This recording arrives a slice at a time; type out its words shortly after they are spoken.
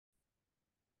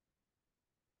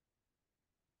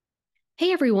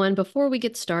Hey everyone, before we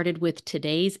get started with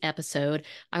today's episode,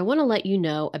 I want to let you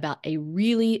know about a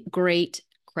really great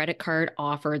credit card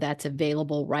offer that's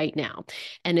available right now.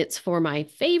 And it's for my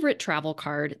favorite travel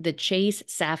card, the Chase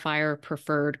Sapphire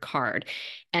Preferred Card.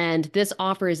 And this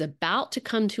offer is about to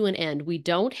come to an end. We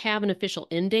don't have an official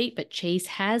end date, but Chase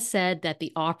has said that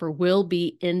the offer will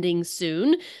be ending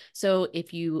soon. So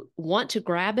if you want to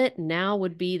grab it, now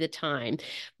would be the time.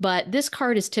 But this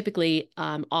card is typically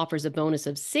offers a bonus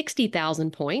of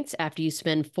 60,000 points after you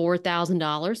spend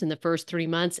 $4,000 in the first 3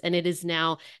 months, and it is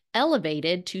now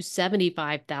elevated to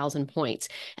 75,000 points.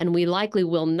 And we likely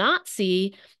will not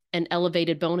see an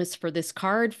elevated bonus for this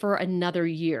card for another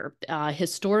year.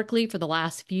 Historically, for the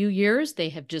last few years, they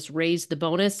have just raised the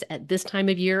bonus at this time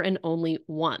of year and only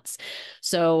once.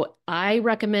 So I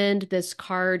recommend this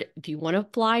card. If you want to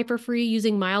fly for free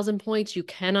using miles and points, you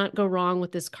cannot go wrong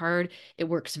with this card. It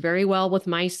works very well with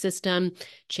my system.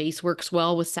 Chase works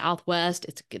well with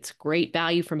Southwest. It's great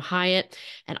value from Hyatt.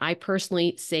 And I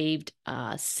personally saved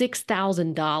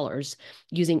 $6,000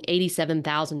 using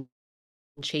 87,000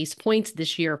 Chase points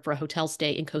this year for a hotel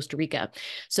stay in Costa Rica.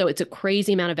 So it's a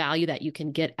crazy amount of value that you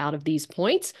can get out of these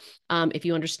points if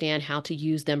you understand how to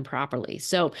use them properly.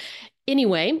 So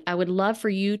anyway, I would love for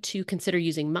you to consider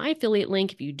using my affiliate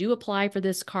link if you do apply for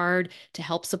this card to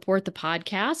help support the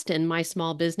podcast and my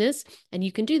small business. And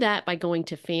you can do that by going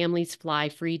to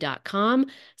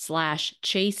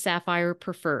familiesflyfree.com/Chase Sapphire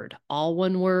Preferred. All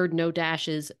one word, no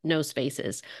dashes, no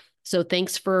spaces. So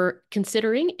thanks for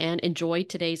considering and enjoy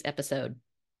today's episode.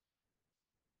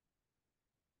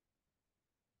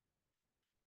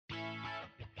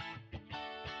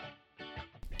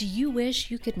 Do you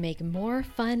wish you could make more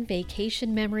fun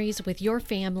vacation memories with your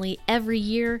family every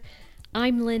year?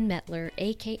 I'm Lynn Mettler,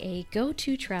 aka Go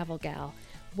To Travel Gal.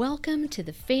 Welcome to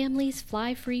the Families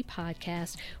Fly Free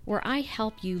podcast, where I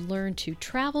help you learn to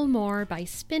travel more by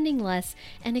spending less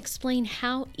and explain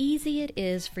how easy it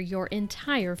is for your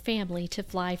entire family to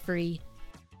fly free.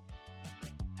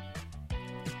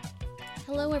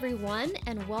 Hello, everyone,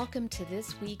 and welcome to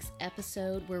this week's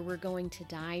episode where we're going to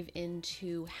dive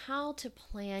into how to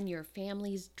plan your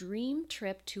family's dream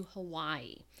trip to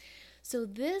Hawaii. So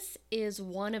this is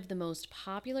one of the most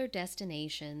popular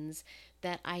destinations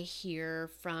that I hear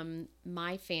from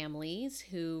my families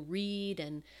who read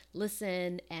and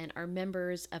listen and are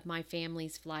members of my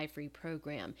family's Fly Free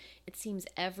program. It seems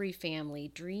every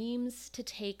family dreams to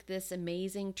take this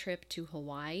amazing trip to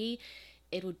Hawaii.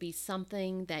 It would be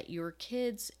something that your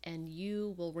kids and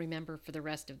you will remember for the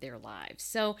rest of their lives.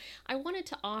 So I wanted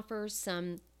to offer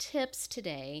some tips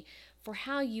today for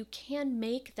how you can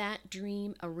make that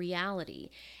dream a reality.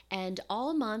 And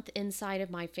all month inside of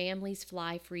my Family's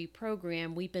Fly Free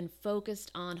program, we've been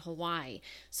focused on Hawaii.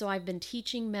 So I've been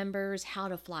teaching members how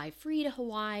to fly free to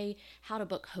Hawaii, how to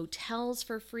book hotels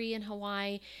for free in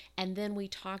Hawaii, and then we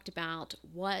talked about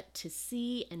what to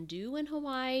see and do in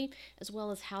Hawaii, as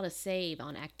well as how to save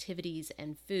on activities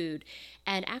and food.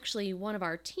 And actually, one of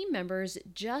our team members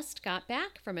just got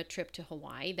back from a trip to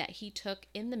Hawaii that he took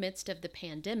in the midst of the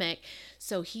pandemic.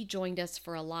 So he joined us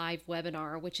for a live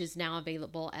webinar, which is now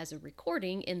available as a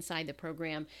recording inside the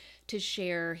program, to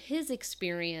share his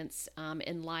experience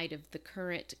in light of the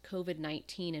current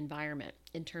COVID-19 environment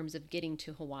in terms of getting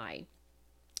to Hawaii.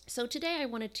 So today I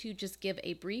wanted to just give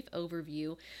a brief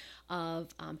overview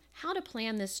of how to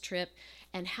plan this trip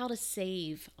and how to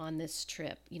save on this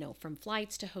trip, from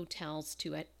flights to hotels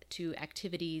to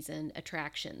activities and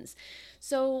attractions.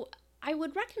 So I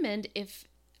would recommend, if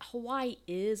Hawaii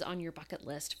is on your bucket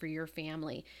list for your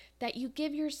family, that you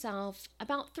give yourself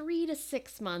about 3 to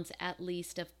 6 months at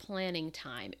least of planning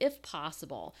time, if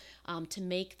possible, to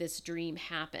make this dream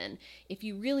happen. If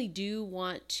you really do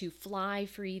want to fly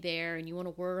free there and you want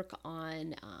to work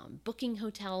on booking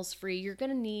hotels free, you're going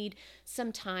to need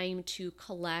some time to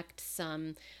collect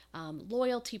some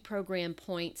loyalty program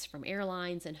points from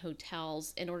airlines and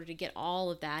hotels in order to get all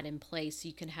of that in place so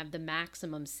you can have the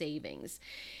maximum savings.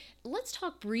 Let's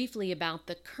talk briefly about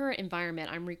the current environment.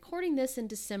 I'm recording this in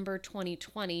December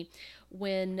 2020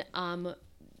 when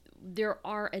there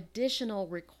are additional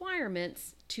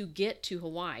requirements to get to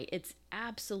Hawaii. It's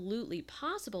absolutely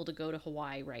possible to go to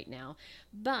Hawaii right now,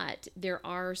 but there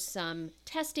are some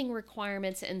testing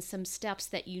requirements and some steps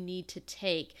that you need to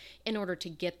take in order to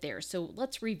get there. So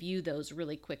let's review those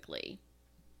really quickly.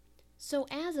 So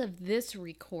as of this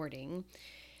recording,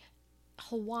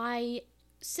 Hawaii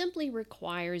simply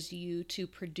requires you to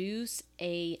produce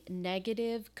a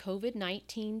negative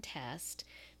COVID-19 test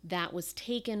that was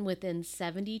taken within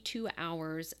 72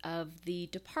 hours of the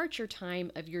departure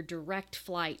time of your direct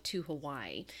flight to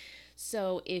Hawaii.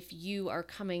 So if you are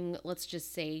coming, let's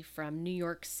just say from New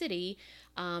York City,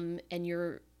 and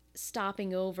you're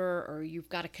stopping over, or you've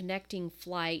got a connecting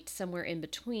flight somewhere in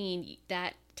between,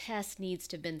 that test needs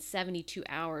to have been 72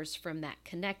 hours from that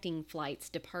connecting flight's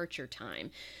departure time.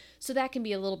 So that can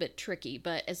be a little bit tricky,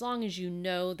 but as long as you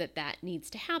know that that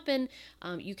needs to happen,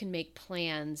 you can make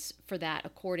plans for that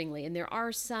accordingly. And there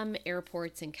are some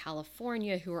airports in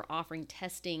California who are offering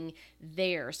testing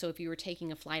there. So if you were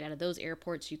taking a flight out of those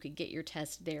airports, you could get your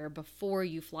test there before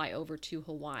you fly over to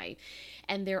Hawaii.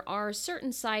 And there are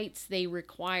certain sites they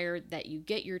require that you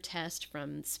get your test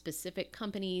from specific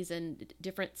companies and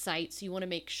different sites. You want to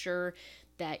make sure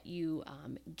that you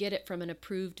get it from an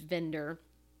approved vendor.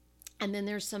 And then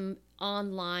there's some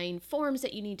online forms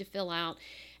that you need to fill out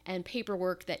and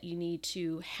paperwork that you need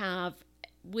to have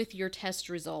with your test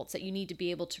results that you need to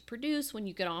be able to produce when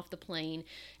you get off the plane,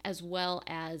 as well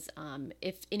as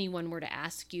if anyone were to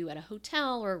ask you at a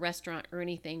hotel or a restaurant or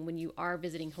anything when you are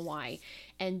visiting Hawaii.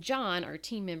 And John, our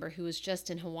team member who was just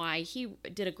in Hawaii, he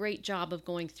did a great job of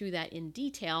going through that in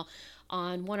detail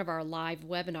on one of our live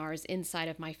webinars inside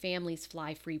of my Families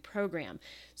Fly Free program.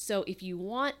 So if you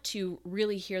want to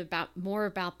really hear more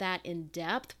about that in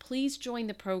depth, please join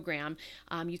the program.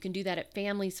 You can do that at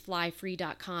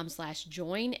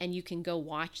familiesflyfree.com/join, and you can go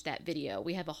watch that video.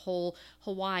 We have a whole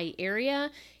Hawaii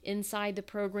area inside the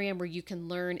program where you can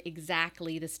learn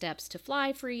exactly the steps to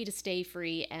fly free, to stay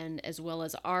free, and as well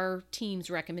as our team's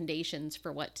recommendations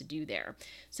for what to do there.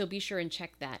 So be sure and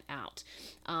check that out.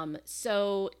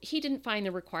 So he didn't find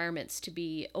the requirements to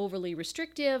be overly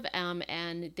restrictive,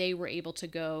 and they were able to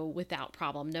go without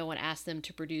problem. No one asked them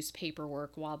to produce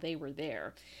paperwork while they were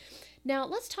there. Now,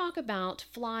 let's talk about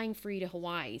flying free to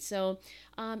Hawaii. So,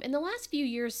 in the last few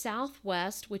years,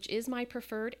 Southwest, which is my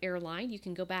preferred airline, you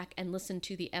can go back and listen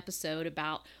to the episode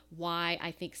about why I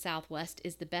think Southwest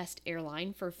is the best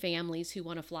airline for families who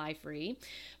want to fly free.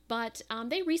 But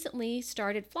they recently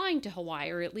started flying to Hawaii,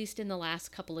 or at least in the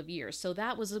last couple of years. So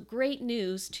that was great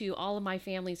news to all of my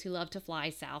families who love to fly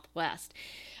Southwest.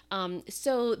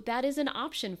 So that is an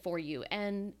option for you.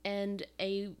 And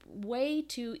a way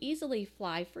to easily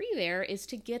fly free there is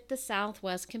to get the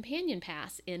Southwest Companion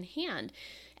Pass in hand.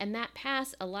 And that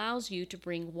pass allows you to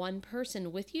bring one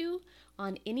person with you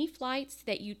on any flights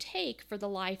that you take for the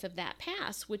life of that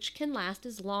pass, which can last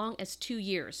as long as 2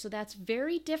 years. So that's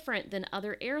very different than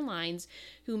other airlines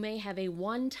who may have a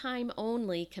one-time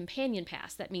only companion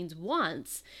pass. That means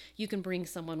once you can bring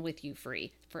someone with you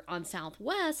free. On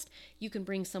Southwest, you can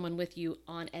bring someone with you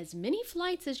on as many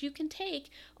flights as you can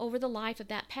take over the life of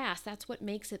that pass. That's what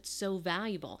makes it so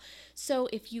valuable. So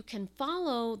if you can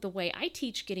follow the way I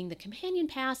teach getting the companion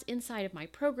pass inside of my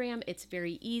program, it's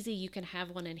very easy. You can have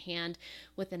one in hand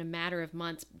within a matter of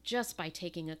months just by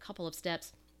taking a couple of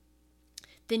steps.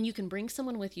 Then you can bring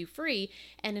someone with you free,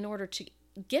 and in order to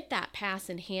get that pass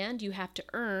in hand, you have to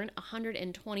earn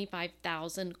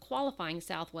 125,000 qualifying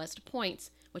Southwest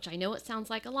points, which I know it sounds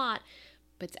like a lot,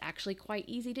 but it's actually quite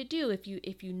easy to do if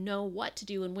you know what to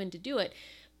do and when to do it.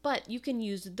 But you can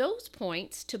use those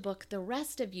points to book the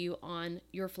rest of you on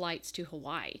your flights to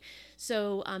Hawaii.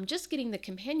 So just getting the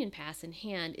companion pass in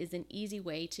hand is an easy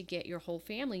way to get your whole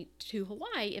family to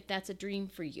Hawaii if that's a dream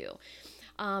for you.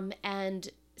 And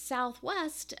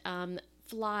Southwest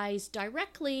flies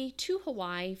directly to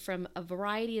Hawaii from a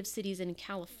variety of cities in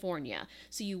California.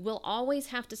 So you will always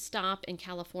have to stop in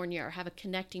California or have a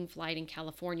connecting flight in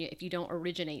California if you don't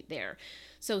originate there.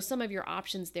 So some of your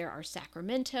options there are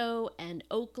Sacramento and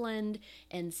Oakland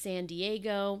and San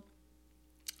Diego,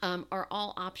 are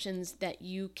all options that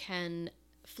you can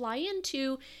fly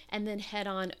into and then head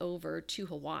on over to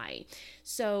Hawaii.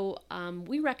 So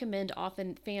we recommend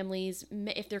often families,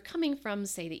 if they're coming from,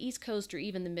 say, the East Coast or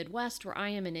even the Midwest, where I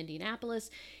am in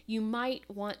Indianapolis, you might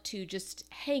want to just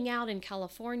hang out in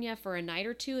California for a night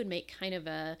or two and make kind of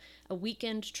a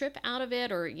weekend trip out of it,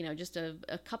 or just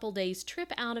a couple days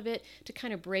trip out of it to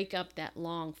kind of break up that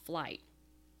long flight.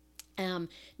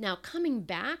 Now, coming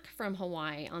back from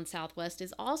Hawaii on Southwest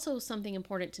is also something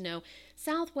important to know.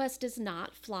 Southwest does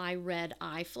not fly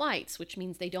red-eye flights, which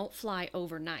means they don't fly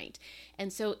overnight.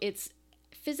 And so it's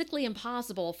physically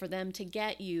impossible for them to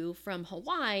get you from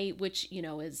Hawaii, which,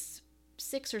 is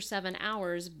 6 or 7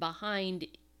 hours behind,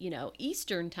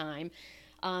 Eastern time.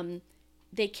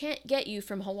 They can't get you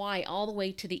from Hawaii all the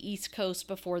way to the East Coast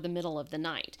before the middle of the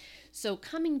night. So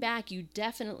coming back, you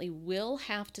definitely will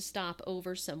have to stop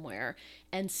over somewhere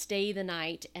and stay the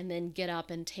night and then get up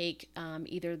and take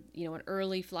either, an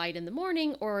early flight in the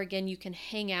morning, or again, you can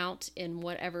hang out in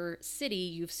whatever city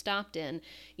you've stopped in,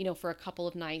 for a couple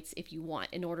of nights if you want,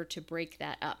 in order to break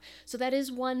that up. So that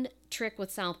is one trick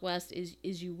with Southwest is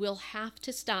you will have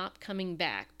to stop coming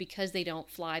back because they don't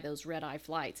fly those red-eye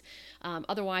flights.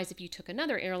 Otherwise, if you took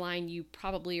another airline, you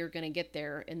probably are going to get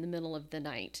there in the middle of the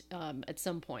night at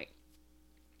some point.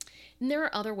 And there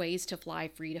are other ways to fly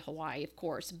free to Hawaii, of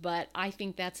course, but I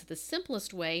think that's the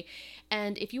simplest way.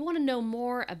 And if you want to know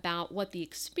more about what the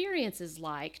experience is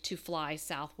like to fly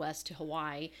Southwest to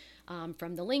Hawaii,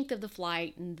 from the length of the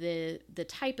flight and the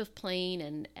type of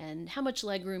plane and how much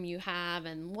legroom you have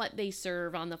and what they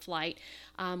serve on the flight,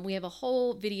 we have a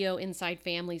whole video inside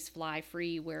Families Fly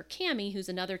Free where Cammie, who's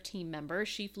another team member,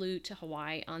 she flew to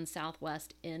Hawaii on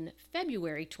Southwest in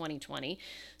February 2020.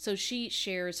 So she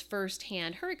shares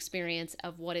firsthand her experience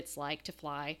of what it's like to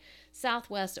fly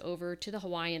Southwest over to the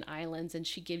Hawaiian Islands, and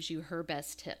she gives you her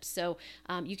best tips. So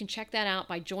you can check that out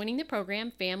by joining the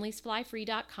program,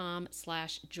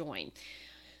 familiesflyfree.com/join.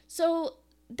 So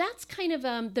that's kind of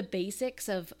the basics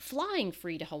of flying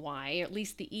free to Hawaii, or at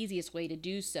least the easiest way to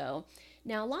do so.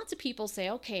 Now, lots of people say,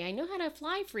 okay, I know how to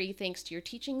fly free thanks to your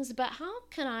teachings, but how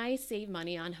can I save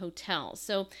money on hotels?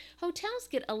 So hotels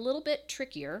get a little bit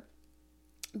trickier,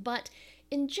 but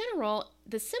in general,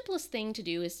 the simplest thing to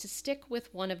do is to stick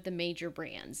with one of the major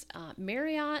brands,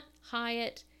 Marriott,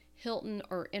 Hyatt, Hilton,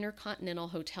 or Intercontinental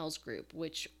Hotels Group,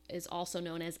 which is also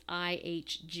known as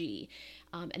IHG.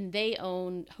 And they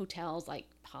own hotels like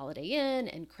Holiday Inn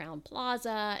and Crowne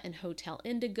Plaza and Hotel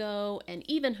Indigo and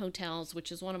Even Hotels,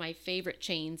 which is one of my favorite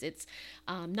chains. It's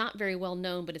not very well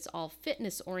known, but it's all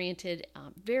fitness oriented,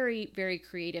 very, very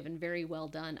creative and very well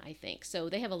done, I think. So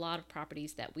they have a lot of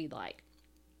properties that we like.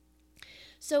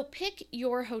 So pick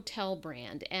your hotel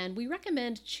brand, and we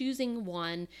recommend choosing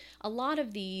one. A lot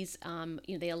of these,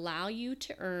 they allow you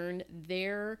to earn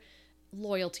their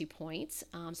loyalty points.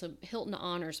 So Hilton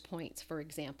Honors points, for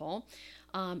example,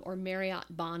 or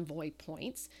Marriott Bonvoy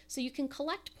points. So you can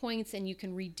collect points and you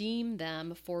can redeem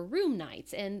them for room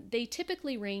nights. And they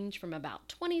typically range from about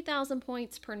 20,000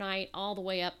 points per night all the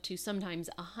way up to sometimes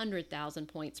 100,000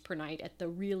 points per night at the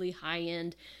really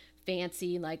high-end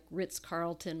fancy like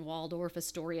Ritz-Carlton, Waldorf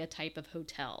Astoria type of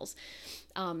hotels.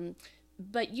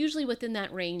 But usually within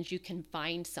that range, you can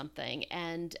find something.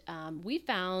 And we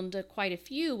found quite a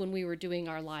few when we were doing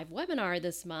our live webinar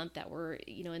this month that were,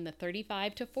 in the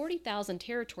 35 to 40,000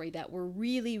 territory that were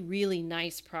really, really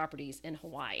nice properties in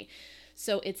Hawaii.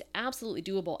 So it's absolutely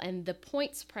doable. And the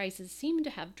points prices seem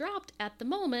to have dropped at the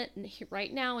moment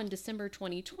right now in December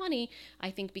 2020,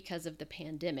 I think because of the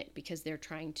pandemic, because they're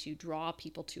trying to draw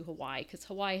people to Hawaii, because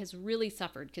Hawaii has really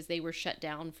suffered because they were shut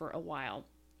down for a while.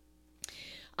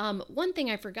 One thing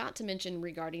I forgot to mention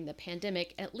regarding the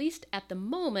pandemic, at least at the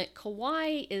moment,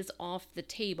 Kauai is off the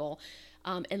table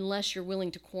unless you're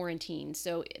willing to quarantine.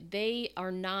 So they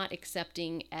are not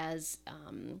accepting as,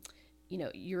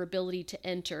 your ability to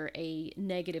enter a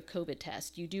negative COVID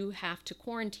test. You do have to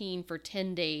quarantine for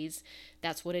 10 days.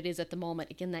 That's what it is at the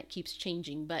moment. Again, that keeps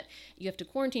changing, but you have to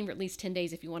quarantine for at least 10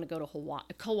 days if you want to go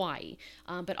to Kauai.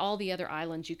 But all the other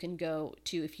islands you can go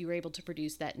to if you're able to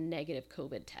produce that negative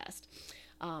COVID test.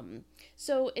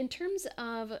 So in terms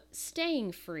of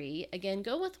staying free, again,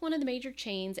 go with one of the major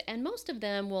chains, and most of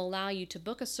them will allow you to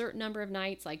book a certain number of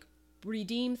nights, like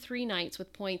redeem 3 nights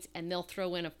with points and they'll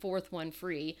throw in a 4th one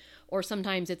free, or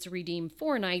sometimes it's redeem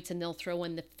 4 nights and they'll throw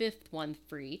in the 5th one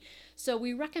free. So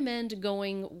we recommend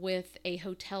going with a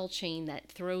hotel chain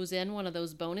that throws in one of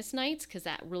those bonus nights because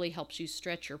that really helps you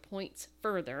stretch your points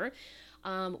further.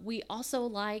 We also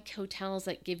like hotels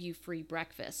that give you free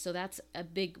breakfast. So that's a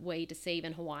big way to save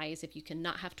in Hawaii, is if you can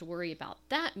not have to worry about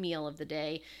that meal of the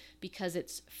day because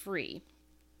it's free.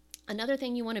 Another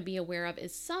thing you want to be aware of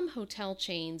is some hotel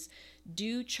chains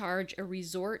do charge a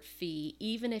resort fee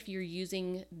even if you're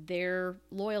using their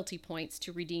loyalty points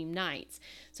to redeem nights.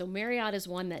 So Marriott is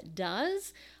one that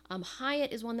does.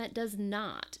 Hyatt is one that does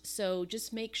not. So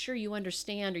just make sure you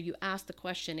understand, or you ask the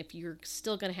question if you're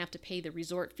still going to have to pay the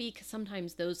resort fee, because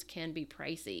sometimes those can be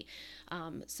pricey,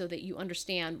 so that you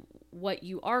understand what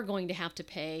you are going to have to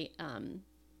pay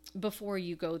before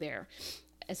you go there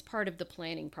as part of the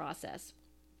planning process.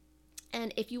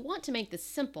 And if you want to make this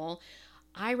simple,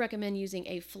 I recommend using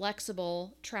a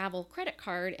flexible travel credit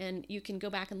card, and you can go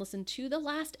back and listen to the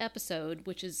last episode,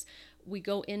 which is we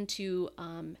go into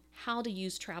how to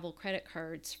use travel credit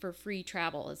cards for free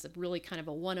travel. It's a really kind of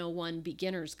a 101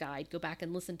 beginner's guide. Go back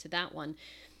and listen to that one.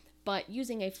 but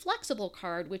using a flexible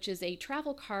card, which is a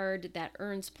travel card that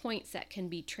earns points that can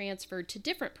be transferred to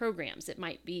different programs. It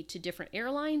might be to different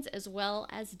airlines as well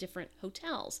as different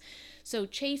hotels. So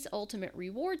Chase Ultimate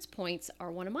Rewards points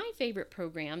are one of my favorite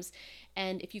programs.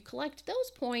 And if you collect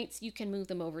those points, you can move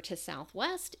them over to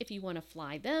Southwest if you want to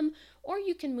fly them, or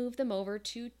you can move them over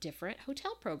to different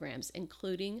hotel programs,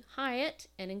 including Hyatt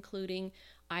and including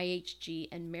IHG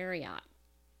and Marriott.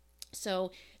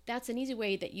 So that's an easy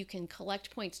way that you can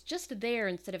collect points just there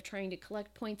instead of trying to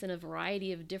collect points in a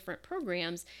variety of different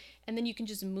programs, and then you can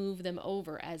just move them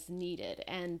over as needed.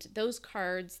 And those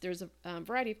cards, there's a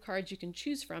variety of cards you can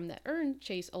choose from that earn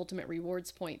Chase Ultimate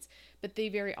Rewards points, but they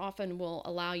very often will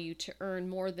allow you to earn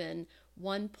more than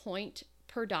 1 point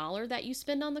per dollar that you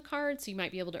spend on the card. So you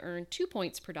might be able to earn 2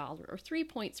 points per dollar or 3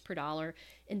 points per dollar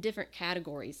in different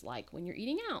categories, like when you're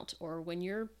eating out, or when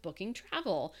you're booking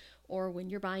travel, or when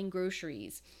you're buying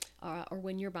groceries, or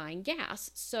when you're buying gas.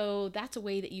 So that's a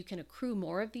way that you can accrue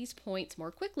more of these points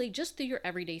more quickly just through your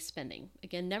everyday spending.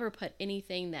 Again, never put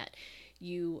anything that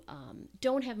you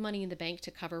don't have money in the bank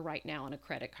to cover right now on a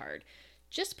credit card.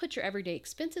 Just put your everyday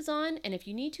expenses on, and if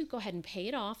you need to, go ahead and pay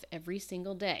it off every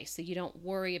single day so you don't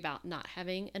worry about not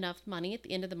having enough money at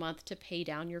the end of the month to pay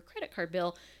down your credit card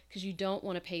bill, because you don't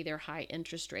want to pay their high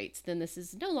interest rates. Then this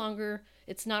is no longer,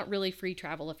 it's not really free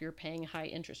travel if you're paying high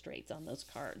interest rates on those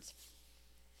cards.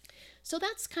 So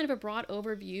that's kind of a broad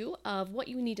overview of what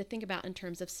you need to think about in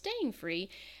terms of staying free.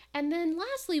 And then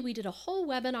lastly, we did a whole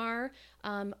webinar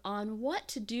on what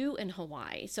to do in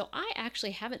Hawaii. So I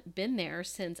actually haven't been there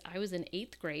since I was in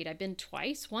 8th grade. I've been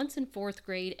twice, once in 4th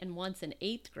grade and once in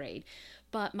 8th grade.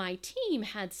 But my team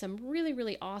had some really,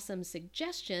 really awesome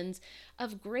suggestions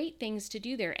of great things to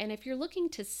do there. And if you're looking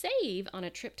to save on a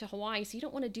trip to Hawaii, so you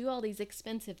don't want to do all these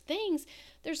expensive things,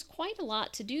 there's quite a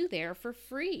lot to do there for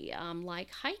free, like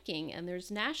hiking, and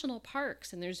there's national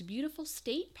parks, and there's beautiful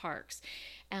state parks.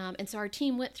 And so our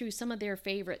team went through some of their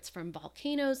favorites, from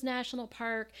Volcanoes National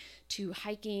Park to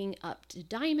hiking up to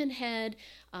Diamond Head,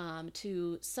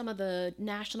 to some of the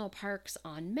national parks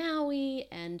on Maui.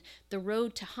 And the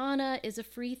Road to Hana is a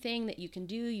free thing that you can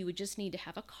do. You would just need to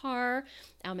have a car,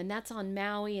 and that's on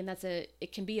Maui, and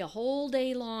it can be a whole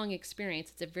day long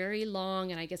experience. It's a very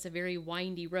long and I guess a very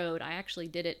windy road. I actually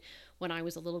did it when I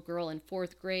was a little girl in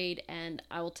 4th grade, and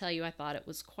I will tell you, I thought it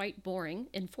was quite boring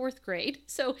in 4th grade,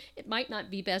 so it might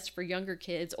not be best for younger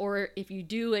kids, or if you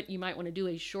do it, you might want to do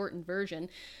a shortened version,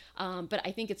 but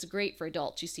I think it's great for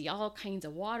adults. You see all kinds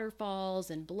of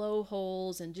waterfalls and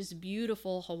blowholes and just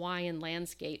beautiful Hawaiian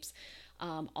landscapes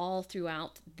all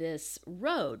throughout this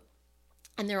road.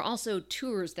 And there are also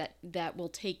tours that will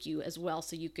take you as well.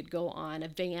 So you could go on a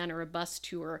van or a bus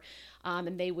tour,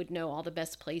 and they would know all the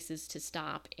best places to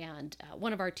stop. And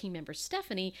one of our team members,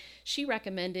 Stephanie, she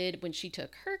recommended, when she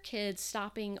took her kids,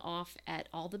 stopping off at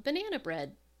all the banana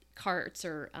bread carts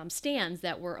or stands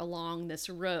that were along this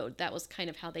road. That was kind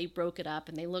of how they broke it up,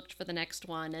 and they looked for the next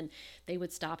one, and they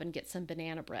would stop and get some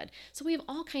banana bread. So we have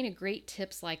all kind of great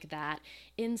tips like that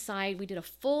inside. We did a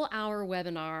full hour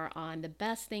webinar on the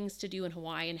best things to do in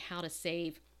Hawaii and how to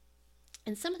save.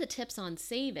 And some of the tips on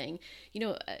saving,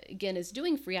 again, is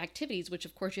doing free activities, which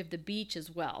of course you have the beach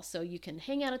as well. So you can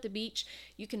hang out at the beach.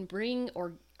 You can bring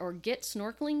or get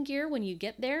snorkeling gear when you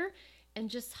get there, and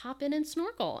just hop in and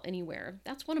snorkel anywhere.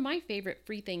 That's one of my favorite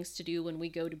free things to do when we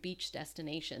go to beach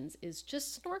destinations, is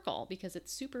just snorkel, because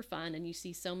it's super fun and you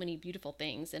see so many beautiful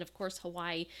things. And of course,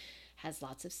 Hawaii has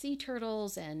lots of sea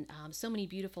turtles and so many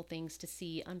beautiful things to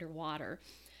see underwater.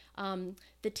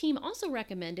 The team also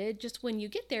recommended, just when you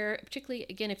get there, particularly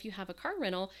again if you have a car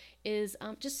rental, is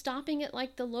just stopping at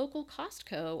like the local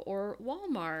Costco or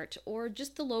Walmart or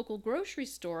just the local grocery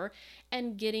store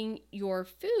and getting your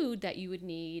food that you would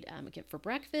need get for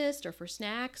breakfast or for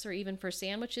snacks or even for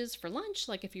sandwiches for lunch.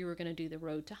 Like if you were going to do the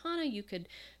Road to Hana, you could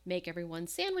make everyone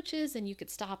sandwiches and you could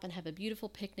stop and have a beautiful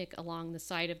picnic along the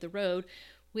side of the road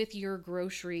with your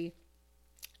grocery,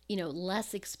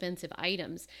 less expensive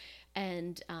items.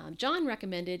 And John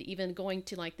recommended even going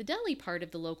to like the deli part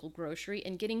of the local grocery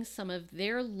and getting some of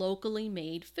their locally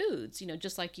made foods,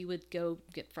 just like you would go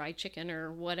get fried chicken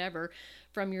or whatever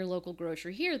from your local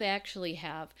grocery. Here they actually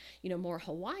have, more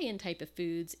Hawaiian type of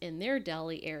foods in their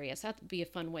deli area. So that would be a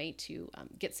fun way to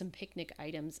get some picnic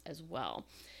items as well.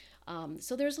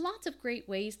 So there's lots of great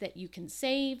ways that you can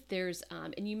save.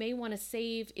 And you may want to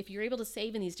save, if you're able to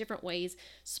save in these different ways,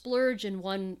 splurge in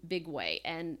one big way.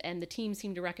 And the team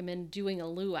seemed to recommend doing a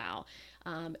luau.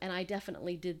 And I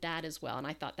definitely did that as well. And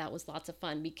I thought that was lots of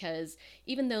fun, because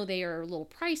even though they are a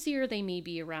little pricier, they may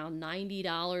be around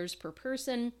 $90 per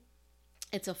person.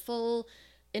 It's a full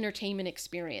entertainment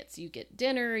experience. You get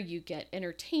dinner, you get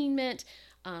entertainment,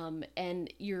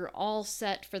 and you're all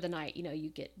set for the night. You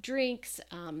get drinks,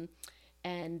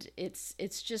 and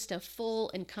it's just a full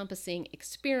encompassing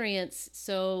experience.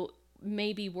 So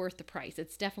maybe worth the price.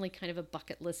 It's definitely kind of a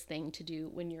bucket list thing to do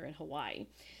when you're in Hawaii.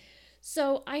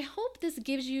 So I hope this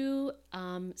gives you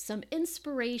some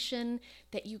inspiration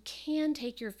that you can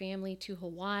take your family to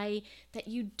Hawaii, that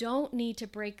you don't need to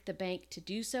break the bank to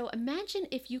do so. Imagine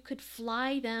if you could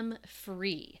fly them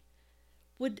free.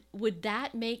 Would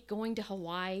that make going to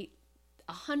Hawaii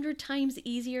 100 times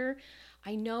easier?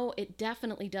 I know it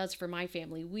definitely does for my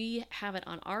family. We have it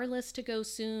on our list to go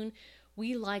soon.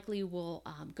 We likely will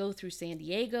go through San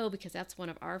Diego because that's one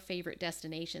of our favorite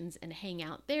destinations and hang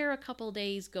out there a couple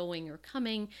days going or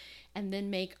coming, and then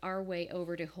make our way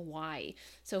over to Hawaii.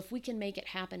 So if we can make it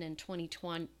happen in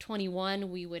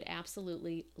 2021, we would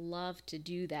absolutely love to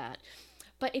do that.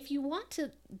 But if you want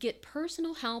to get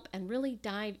personal help and really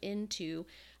dive into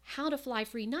how to fly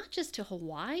free, not just to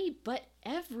Hawaii, but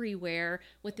everywhere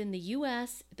within the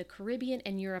US, the Caribbean,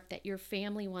 and Europe that your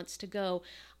family wants to go,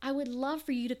 I would love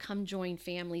for you to come join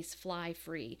Families Fly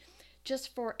Free. Just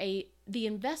for the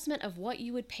investment of what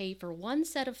you would pay for one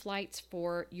set of flights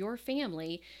for your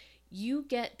family, you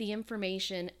get the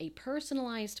information, a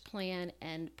personalized plan,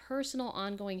 and personal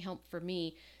ongoing help from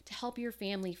me to help your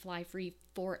family fly free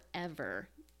forever.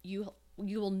 You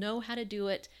will know how to do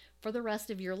it for the rest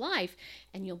of your life,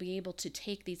 and you'll be able to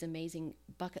take these amazing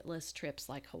bucket list trips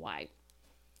like Hawaii.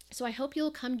 So I hope you'll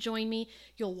come join me.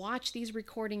 You'll watch these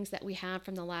recordings that we have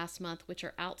from the last month, which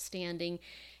are outstanding,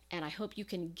 and I hope you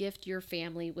can gift your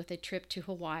family with a trip to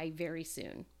Hawaii very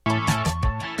soon.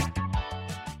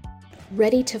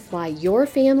 Ready to fly your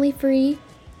family free?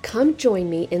 Come join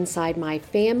me inside my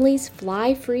Families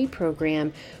Fly Free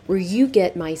program, where you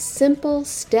get my simple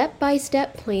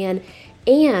step-by-step plan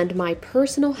and my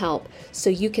personal help so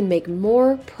you can make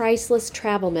more priceless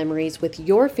travel memories with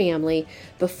your family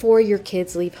before your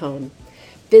kids leave home.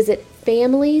 Visit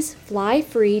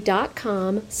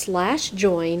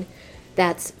familiesflyfree.com/join.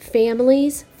 That's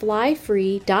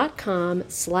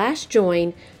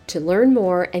familiesflyfree.com/join to learn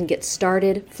more and get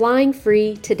started flying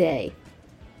free today.